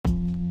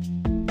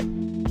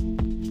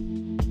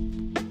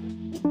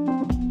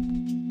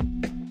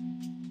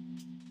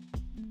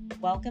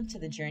Welcome to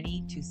the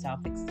journey to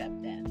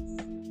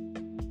self-acceptance.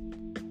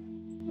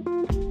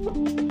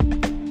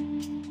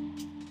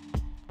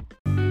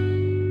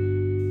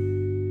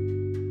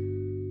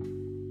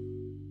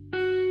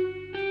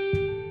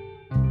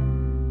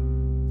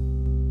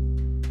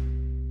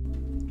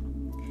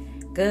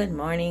 Good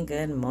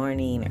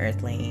morning,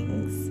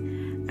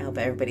 Earthlings. I hope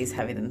everybody's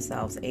having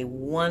themselves a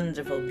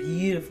wonderful,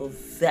 beautiful,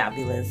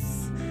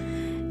 fabulous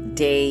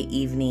day,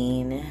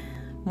 evening,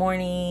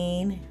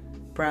 morning,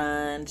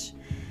 brunch,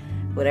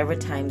 whatever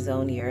time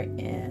zone you're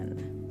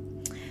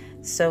in.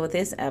 So with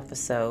this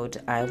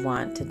episode, I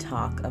want to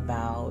talk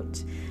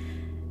about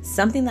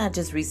something that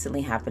just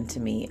recently happened to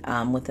me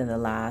within the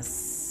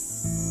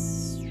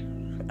last,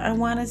 I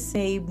want to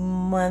say,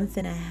 month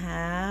and a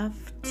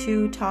half,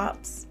 2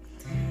 tops.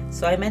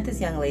 So I met this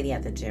young lady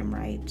at the gym,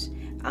 right?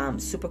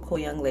 Super cool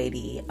young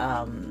lady.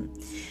 As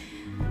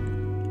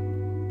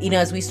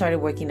we started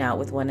working out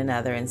with one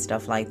another and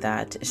stuff like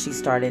that, she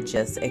started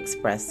just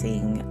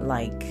expressing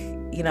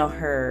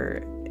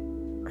her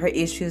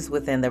issues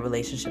within the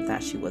relationship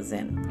that she was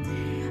in.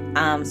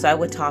 So I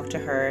would talk to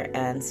her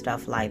and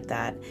stuff like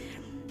that.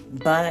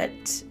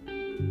 But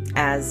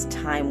as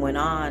time went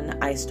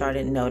on, I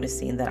started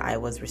noticing that I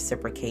was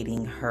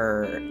reciprocating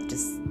her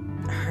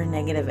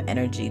negative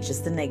energy,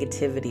 just the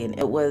negativity. And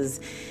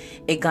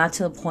it got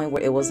to the point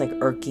where it was like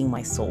irking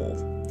my soul.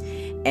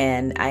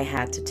 And I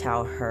had to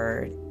tell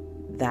her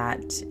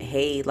that,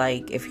 hey,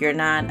 if you're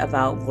not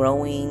about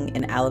growing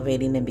and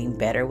elevating and being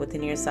better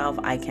within yourself,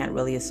 I can't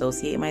really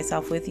associate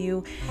myself with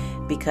you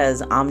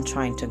because I'm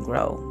trying to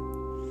grow.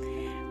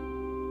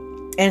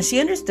 And she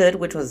understood,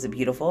 which was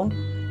beautiful.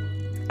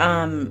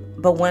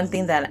 But one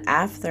thing that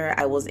after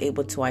I was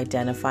able to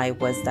identify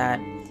was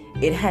that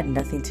it had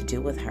nothing to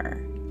do with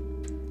her.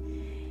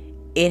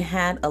 It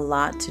had a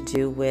lot to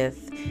do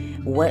with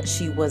what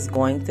she was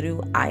going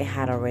through. I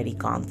had already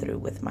gone through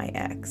with my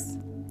ex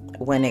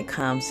when it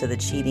comes to the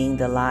cheating,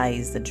 the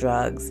lies, the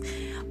drugs,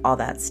 all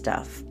that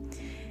stuff.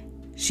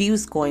 She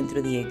was going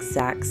through the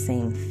exact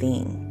same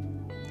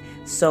thing.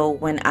 So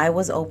when I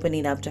was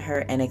opening up to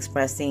her and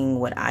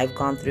expressing what I've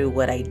gone through,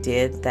 what I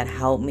did that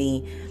helped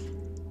me,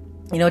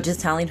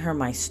 just telling her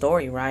my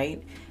story,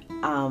 right?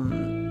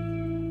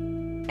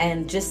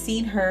 And just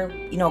seeing her,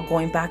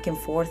 going back and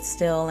forth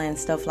still and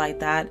stuff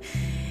like that,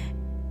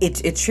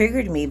 it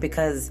triggered me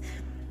because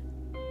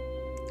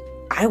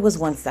I was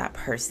once that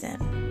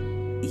person,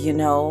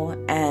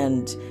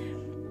 and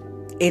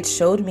it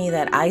showed me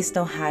that I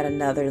still had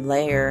another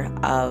layer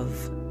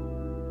of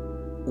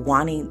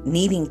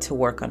needing to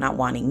work on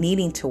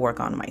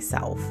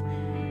myself.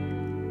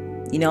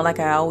 Like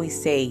I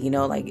always say,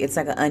 it's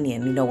like an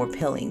onion, we're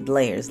peeling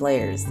layers.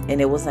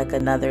 And it was like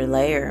another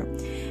layer.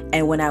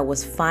 And when I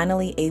was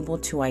finally able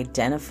to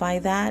identify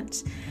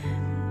that,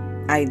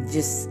 I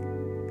just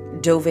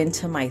dove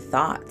into my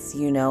thoughts,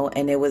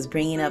 and it was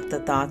bringing up the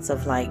thoughts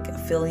of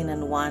feeling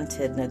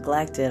unwanted,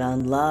 neglected,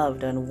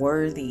 unloved,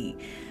 unworthy.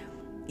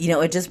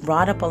 It just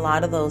brought up a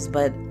lot of those,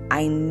 but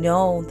I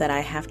know that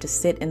I have to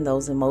sit in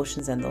those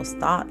emotions and those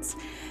thoughts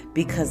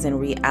because in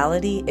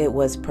reality, it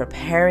was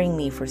preparing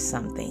me for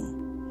something.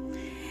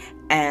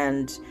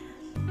 And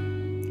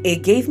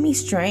it gave me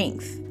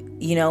strength,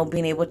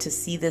 being able to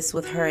see this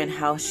with her and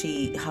how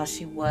she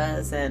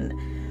was. And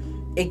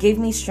it gave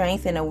me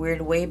strength in a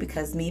weird way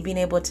because me being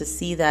able to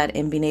see that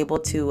and being able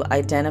to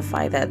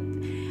identify that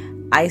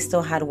I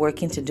still had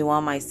working to do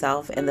on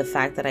myself, and the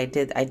fact that I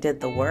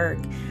did the work,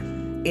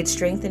 it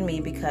strengthened me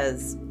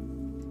because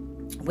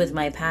with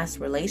my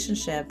past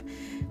relationship,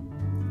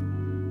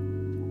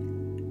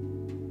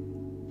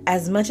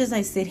 as much as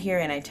I sit here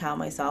and I tell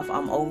myself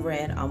I'm over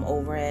it, I'm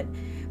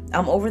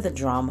over the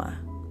drama,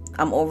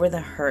 I'm over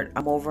the hurt,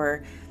 I'm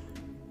over,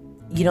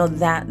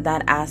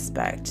 that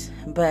aspect.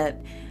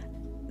 But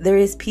there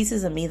is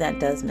pieces of me that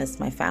does miss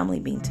my family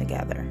being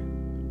together.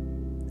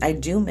 I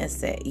do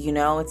miss it.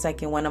 It's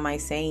like in one of my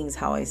sayings,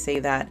 how I say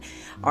that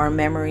our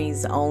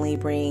memories only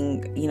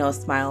bring, a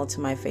smile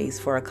to my face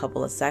for a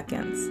couple of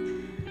seconds.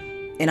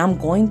 And I'm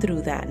going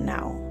through that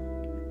now.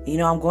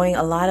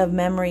 A lot of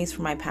memories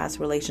from my past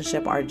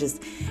relationship are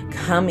just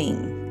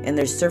coming and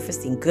they're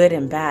surfacing good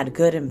and bad.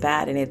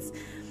 And it's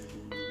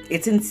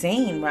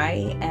insane,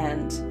 right?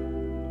 And,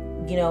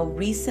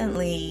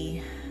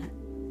 recently,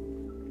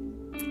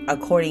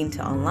 according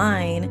to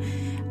online,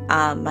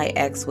 my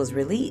ex was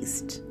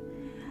released.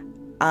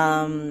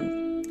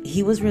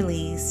 He was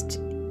released.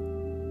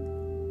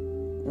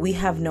 We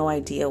have no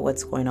idea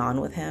what's going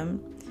on with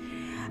him.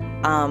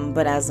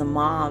 But as a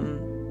mom,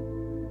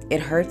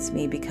 it hurts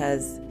me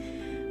because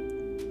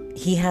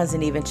he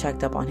hasn't even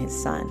checked up on his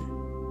son,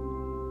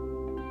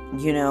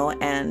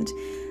 and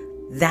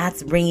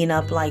that's bringing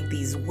up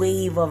these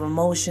wave of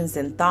emotions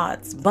and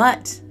thoughts.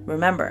 But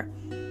remember,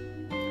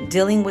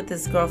 dealing with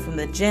this girl from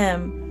the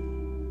gym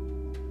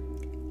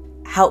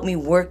helped me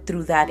work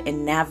through that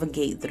and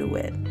navigate through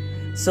it.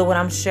 So what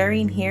I'm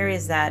sharing here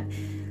is that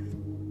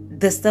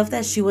the stuff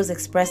that she was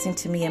expressing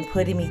to me and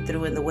putting me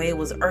through, and the way it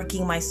was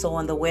irking my soul,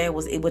 and the way I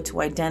was able to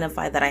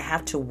identify that I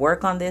have to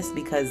work on this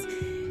because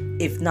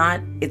If not,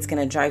 it's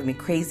going to drive me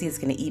crazy. It's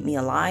going to eat me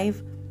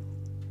alive.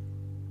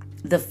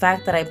 The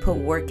fact that I put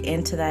work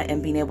into that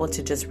and being able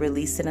to just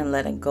release it and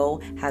let it go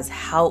has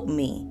helped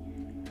me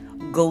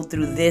go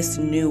through this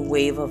new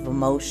wave of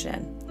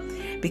emotion.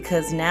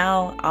 Because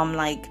now I'm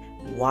like,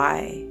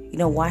 why?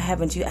 Why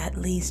haven't you at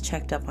least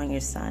checked up on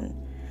your son?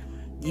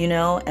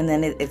 And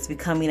then it's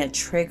becoming a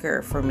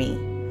trigger for me,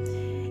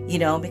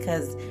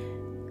 because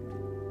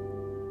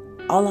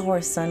all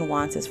our son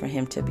wants is for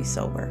him to be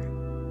sober.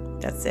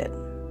 That's it.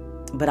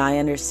 But I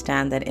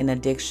understand that in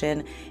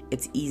addiction,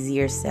 it's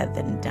easier said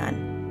than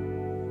done,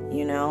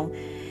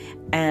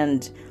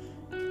 and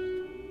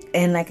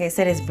like I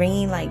said, it's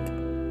bringing like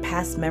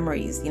past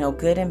memories,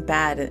 good and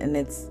bad. And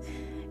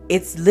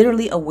it's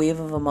literally a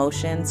wave of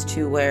emotions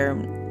to where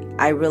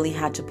I really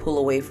had to pull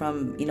away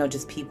from,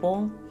 just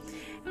people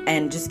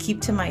and just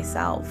keep to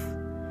myself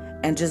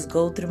and just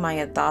go through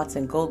my thoughts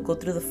and go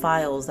through the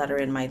files that are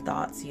in my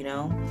thoughts,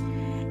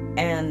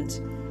 and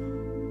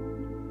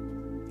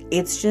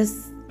it's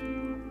just,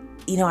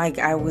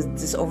 I was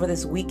just over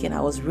this weekend,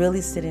 I was really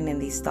sitting in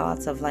these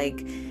thoughts of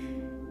like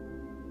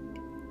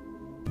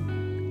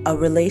a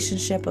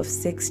relationship of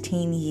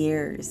 16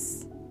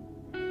 years.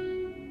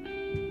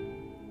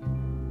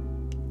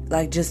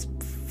 Like just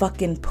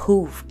fucking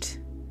poofed.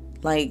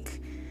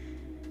 Like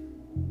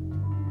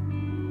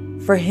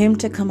for him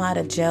to come out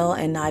of jail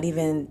and not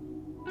even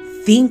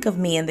think of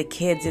me and the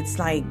kids, it's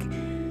like,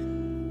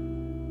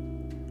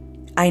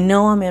 I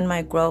know I'm in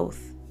my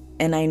growth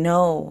and I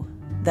know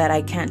that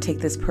I can't take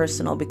this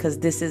personal because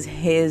this is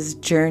his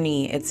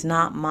journey. It's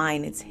not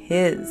mine, it's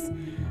his.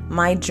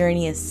 My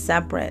journey is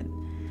separate.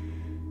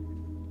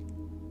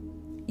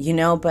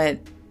 But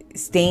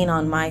staying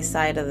on my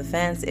side of the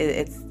fence,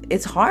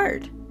 it's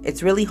hard.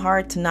 It's really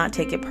hard to not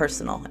take it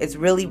personal. It's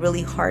really,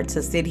 really hard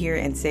to sit here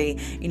and say,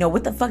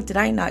 what the fuck did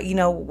I not,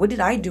 what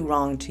did I do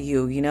wrong to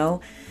you?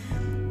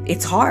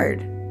 It's hard.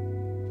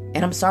 And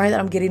I'm sorry that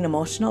I'm getting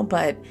emotional,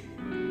 but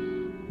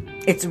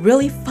it's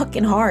really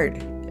fucking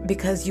hard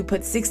because you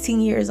put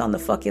 16 years on the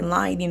fucking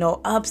line,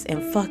 ups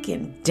and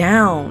fucking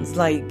downs.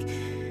 Like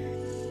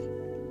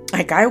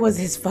I was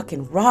his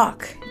fucking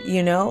rock,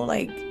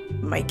 like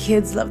my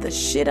kids loved the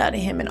shit out of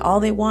him and all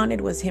they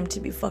wanted was him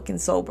to be fucking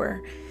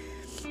sober.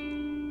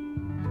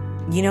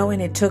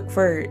 And it took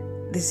for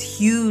this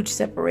huge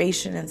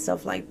separation and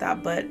stuff like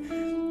that. But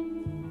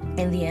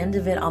in the end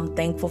of it, I'm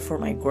thankful for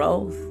my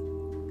growth.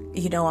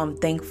 I'm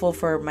thankful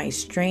for my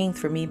strength,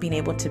 for me being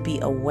able to be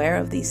aware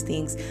of these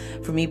things,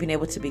 for me being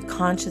able to be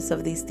conscious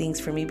of these things,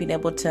 for me being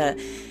able to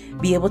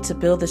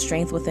build the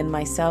strength within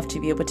myself, to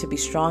be able to be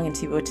strong and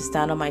to be able to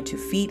stand on my 2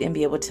 feet and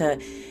be able to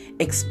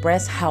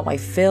express how I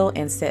feel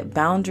and set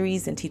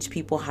boundaries and teach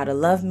people how to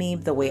love me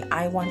the way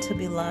I want to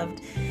be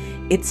loved.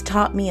 It's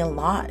taught me a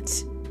lot,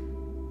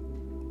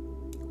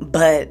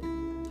 but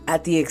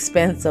at the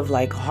expense of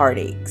like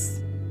heartaches.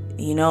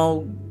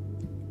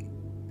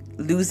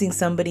 Losing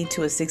somebody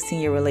to a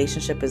 16-year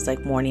relationship is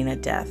like mourning a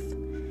death.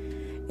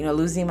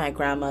 Losing my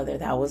grandmother,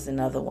 that was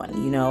another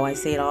one. I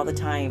say it all the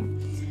time.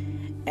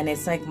 And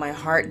it's like my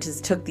heart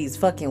just took these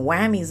fucking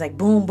whammies, like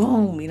boom,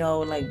 boom,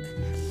 like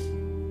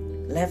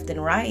left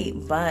and right.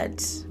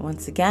 But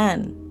once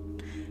again,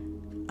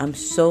 I'm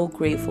so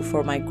grateful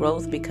for my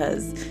growth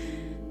because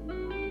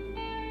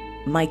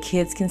my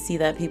kids can see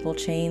that people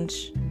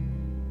change.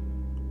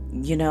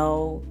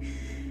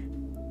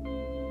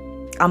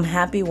 I'm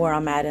happy where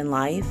I'm at in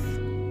life.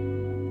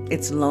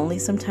 It's lonely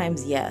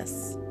sometimes,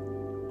 yes,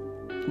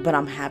 but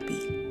I'm happy.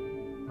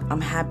 I'm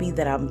happy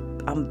that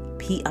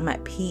I'm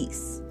at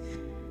peace.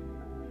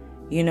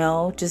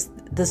 Just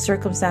the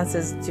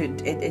circumstances.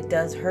 It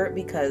does hurt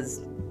because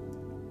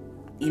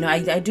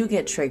I do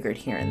get triggered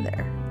here and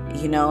there.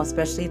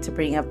 Especially to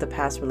bring up the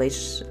past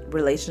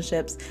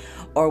relationships,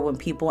 or when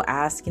people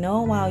ask,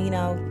 oh wow, are you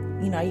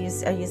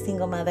a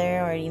single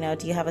mother, or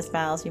do you have a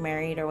spouse, you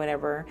married or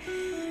whatever.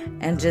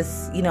 And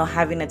just,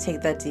 having to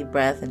take that deep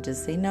breath and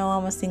just say, no,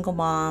 I'm a single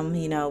mom.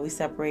 We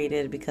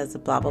separated because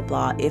of blah, blah,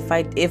 blah. If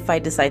I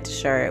decide to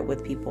share it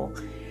with people,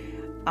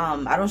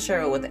 I don't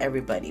share it with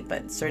everybody,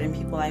 but certain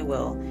people I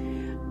will.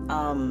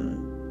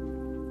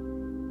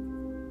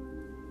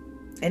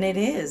 And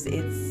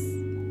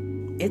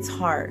it's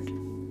hard.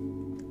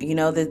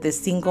 The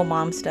single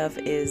mom stuff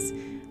is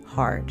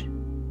hard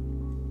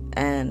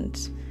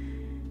and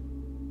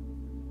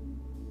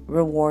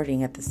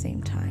rewarding at the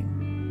same time.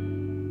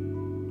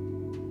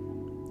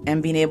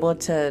 And being able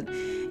to,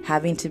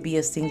 having to be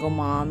a single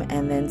mom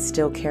and then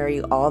still carry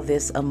all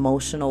this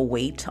emotional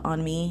weight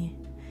on me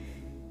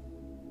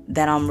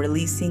that I'm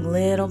releasing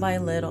little by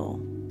little.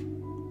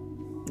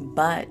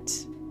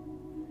 But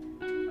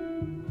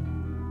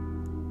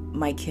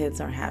my kids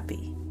are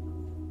happy.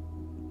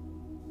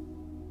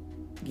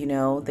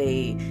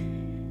 They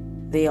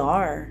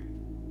are,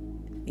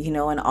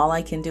 and all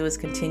I can do is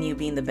continue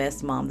being the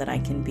best mom that I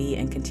can be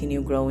and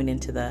continue growing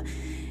into the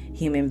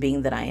human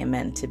being that I am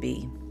meant to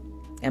be.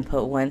 And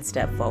put one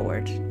step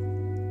forward.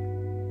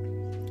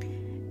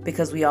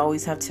 Because we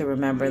always have to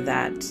remember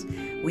that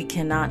we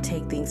cannot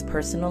take things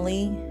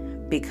personally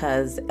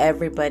because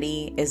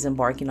everybody is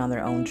embarking on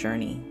their own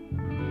journey.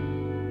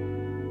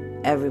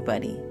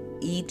 Everybody.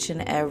 Each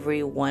and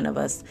every one of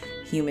us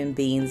human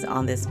beings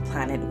on this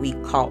planet we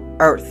call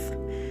Earth.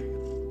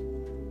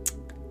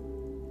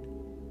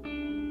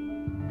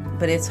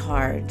 But it's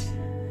hard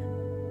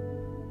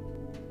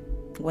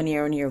when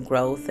you're in your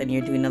growth and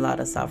you're doing a lot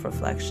of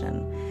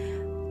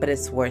self-reflection. But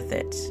it's worth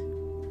it.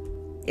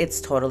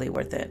 It's totally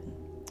worth it.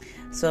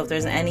 So if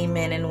there's any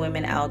men and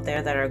women out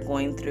there that are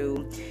going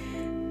through,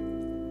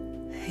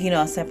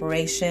 a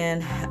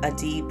separation, a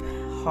deep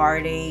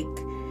heartache,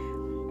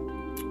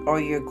 or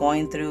you're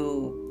going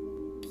through,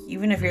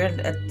 even if you're a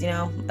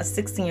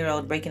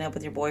 16-year-old breaking up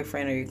with your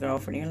boyfriend or your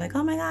girlfriend, you're like,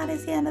 oh my God,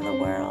 it's the end of the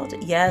world.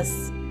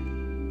 Yes,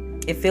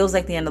 it feels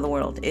like the end of the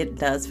world. It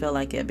does feel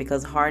like it,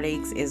 because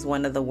heartaches is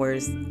one of the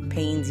worst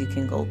pains you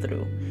can go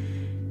through,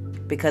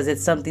 because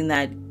it's something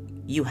that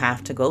you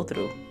have to go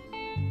through.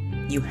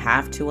 You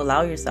have to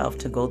allow yourself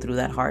to go through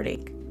that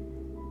heartache.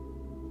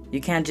 You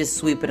can't just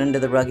sweep it under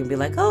the rug and be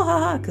like, oh,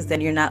 haha, because then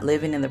you're not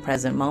living in the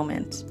present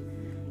moment.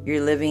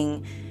 You're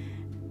living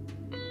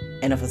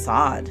in a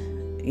facade,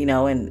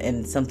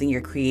 and something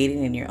you're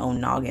creating in your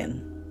own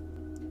noggin,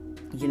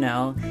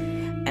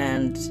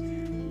 and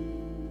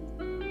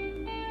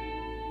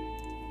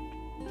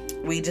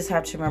we just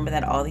have to remember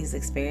that all these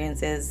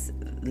experiences,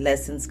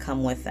 lessons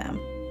come with them,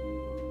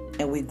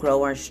 and we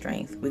grow our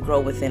strength. We grow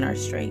within our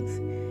strength.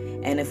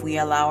 And if we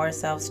allow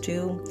ourselves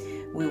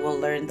to, we will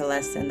learn the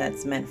lesson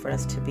that's meant for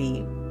us to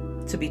be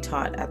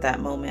taught at that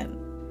moment.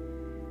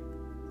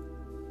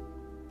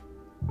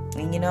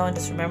 And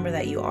just remember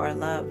that you are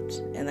loved,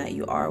 and that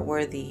you are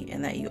worthy,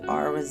 and that you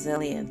are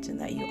resilient, and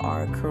that you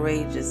are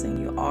courageous, and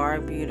you are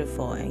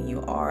beautiful, and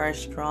you are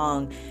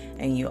strong,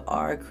 and you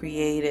are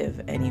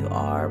creative, and you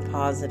are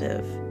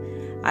positive.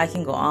 I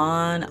can go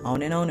on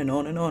and on and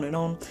on and on and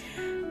on,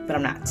 but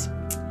I'm not.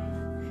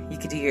 You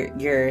could do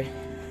your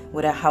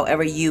whatever,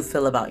 however you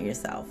feel about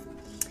yourself.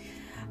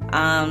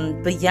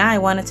 But yeah, I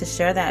wanted to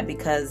share that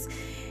because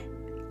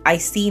I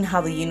seen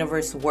how the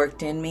universe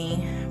worked in me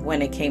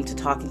when it came to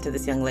talking to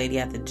this young lady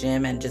at the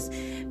gym and just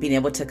being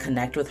able to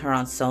connect with her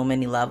on so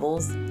many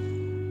levels.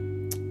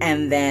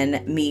 And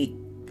then me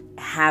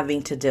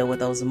having to deal with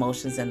those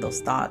emotions and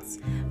those thoughts.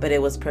 But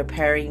it was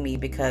preparing me,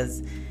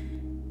 because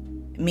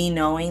me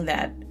knowing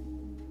that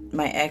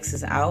my ex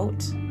is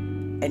out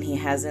and he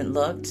hasn't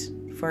looked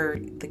for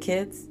the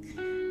kids,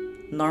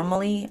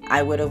 normally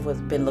I would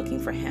have been looking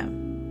for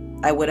him.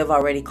 I would have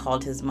already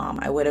called his mom.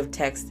 I would have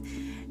texted.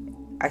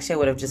 Actually, I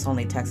would have just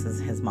only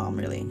texted his mom,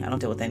 really. I don't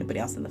deal with anybody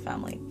else in the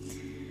family.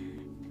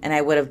 And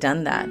I would have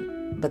done that.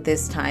 But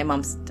this time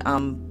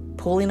I'm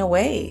pulling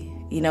away,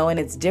 and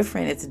it's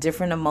different. It's a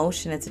different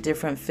emotion. It's a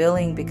different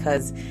feeling,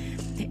 because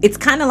it's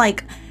kind of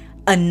like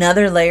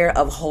another layer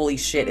of holy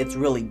shit, it's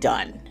really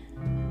done.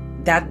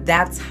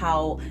 That's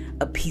how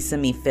a piece of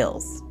me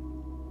feels.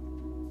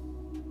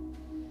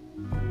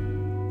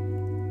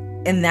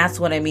 And that's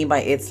what I mean by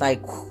it's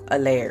like a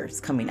layer's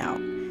coming out.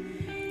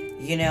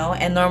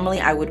 And normally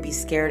I would be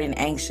scared and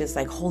anxious,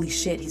 like, holy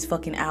shit, he's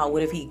fucking out.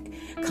 What if he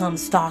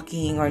comes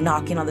stalking or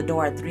knocking on the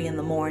door at 3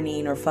 a.m.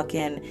 or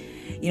fucking,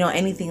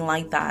 anything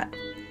like that.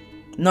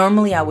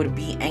 Normally I would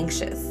be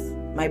anxious.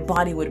 My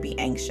body would be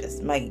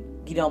anxious. My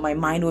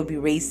mind would be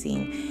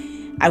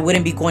racing. I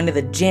wouldn't be going to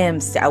the gym.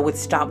 I would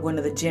stop going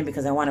to the gym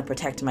because I want to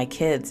protect my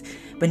kids.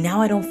 But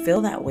now I don't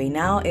feel that way.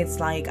 Now it's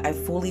like I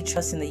fully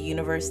trust in the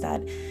universe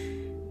that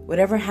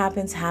whatever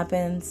happens,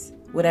 happens.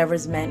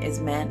 Whatever's meant is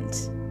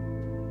meant.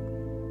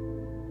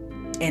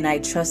 And I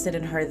trusted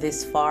in her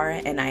this far,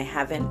 and I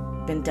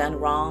haven't been done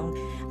wrong.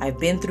 I've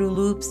been through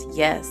loops,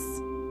 yes.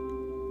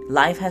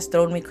 Life has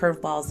thrown me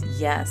curveballs,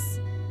 yes.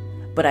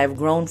 But I've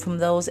grown from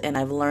those, and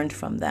I've learned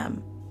from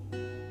them.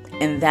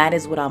 And that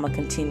is what I'm going to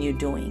continue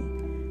doing.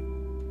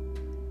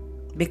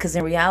 Because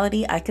in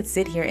reality, I could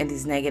sit here in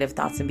these negative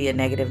thoughts and be a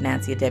negative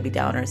Nancy, a Debbie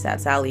Downer, a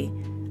sad Sally.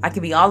 I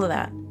could be all of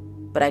that,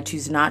 but I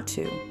choose not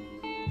to.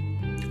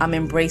 I'm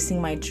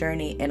embracing my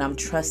journey, and I'm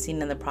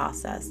trusting in the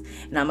process.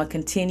 And I'm going to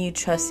continue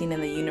trusting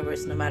in the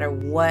universe no matter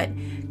what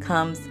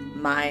comes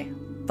my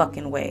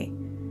fucking way.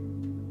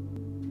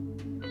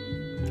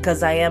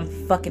 Because I am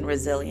fucking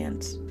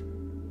resilient.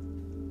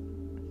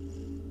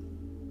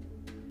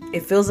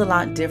 It feels a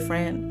lot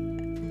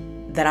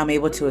different that I'm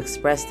able to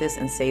express this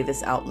and say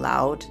this out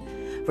loud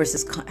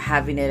versus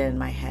having it in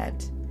my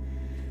head.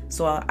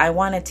 So I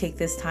want to take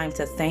this time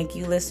to thank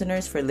you,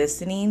 listeners, for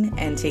listening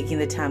and taking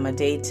the time of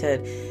day to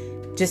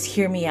just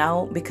hear me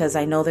out, because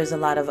I know there's a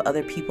lot of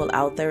other people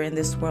out there in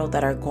this world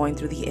that are going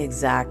through the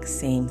exact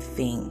same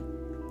thing.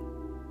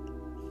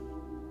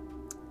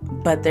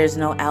 But there's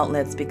no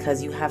outlets,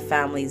 because you have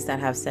families that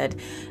have said,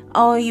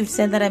 oh, you've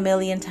said that a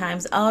million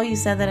times. Oh, you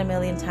said that a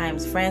million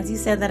times. Friends, you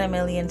said that a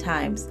million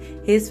times.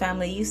 His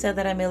family, you said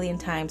that a million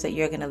times, that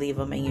you're going to leave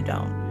them, and you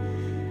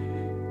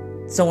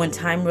don't. So when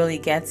time really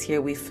gets here,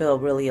 we feel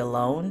really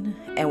alone,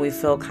 and we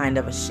feel kind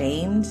of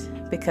ashamed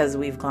because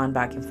we've gone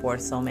back and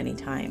forth so many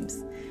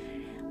times.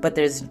 But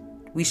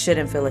we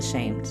shouldn't feel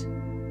ashamed.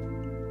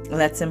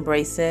 Let's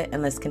embrace it,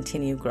 and let's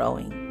continue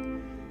growing.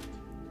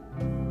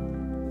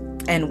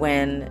 And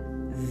when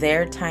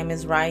their time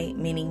is right,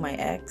 meaning my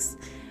ex,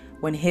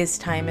 when his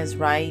time is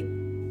right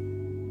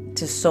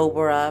to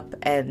sober up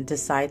and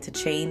decide to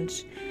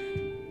change,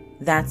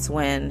 that's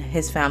when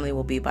his family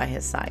will be by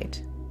his side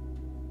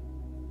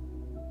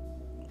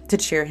to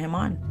cheer him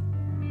on.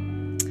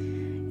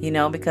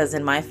 Because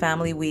in my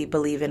family, we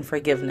believe in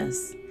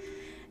forgiveness,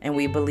 and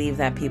we believe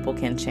that people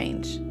can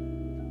change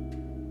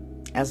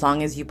as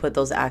long as you put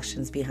those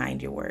actions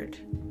behind your word.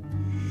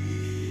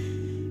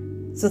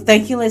 So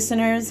thank you,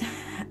 listeners.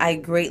 I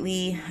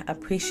greatly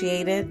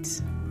appreciate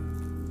it.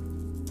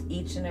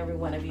 Each and every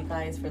one of you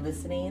guys for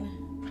listening.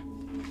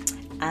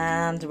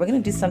 And we're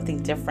going to do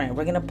something different.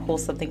 We're going to pull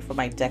something from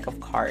my deck of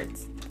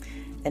cards.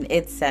 And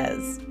it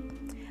says,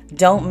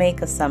 don't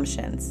make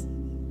assumptions.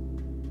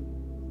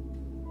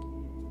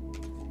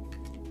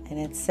 And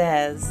it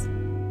says,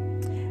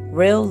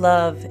 real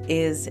love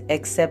is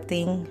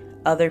accepting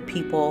other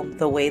people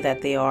the way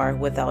that they are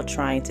without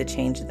trying to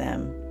change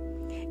them.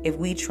 If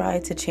we try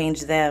to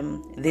change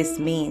them, this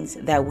means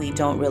that we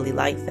don't really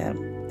like them.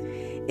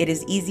 It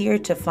is easier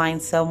to find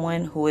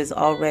someone who is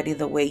already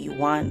the way you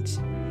want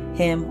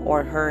him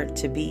or her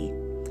to be,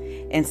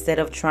 instead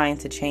of trying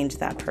to change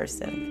that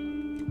person.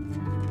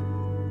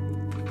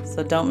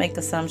 So don't make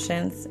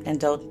assumptions and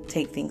don't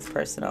take things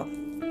personal.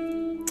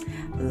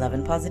 Love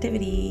and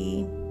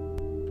positivity.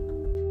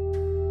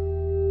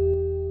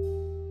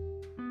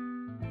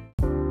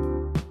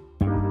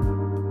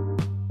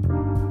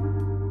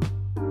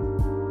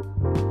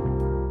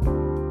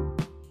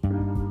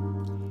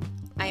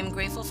 I am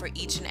grateful for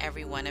each and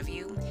every one of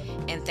you,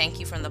 and thank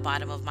you from the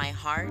bottom of my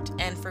heart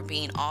and for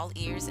being all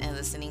ears and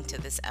listening to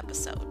this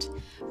episode.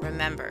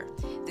 Remember,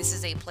 this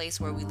is a place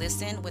where we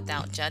listen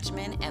without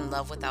judgment and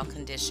love without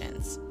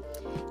conditions.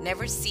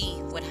 Never see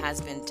what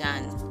has been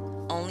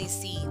done, only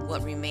see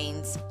what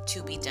remains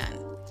to be done.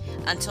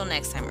 Until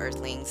next time,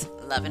 Earthlings,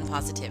 love and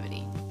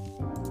positivity.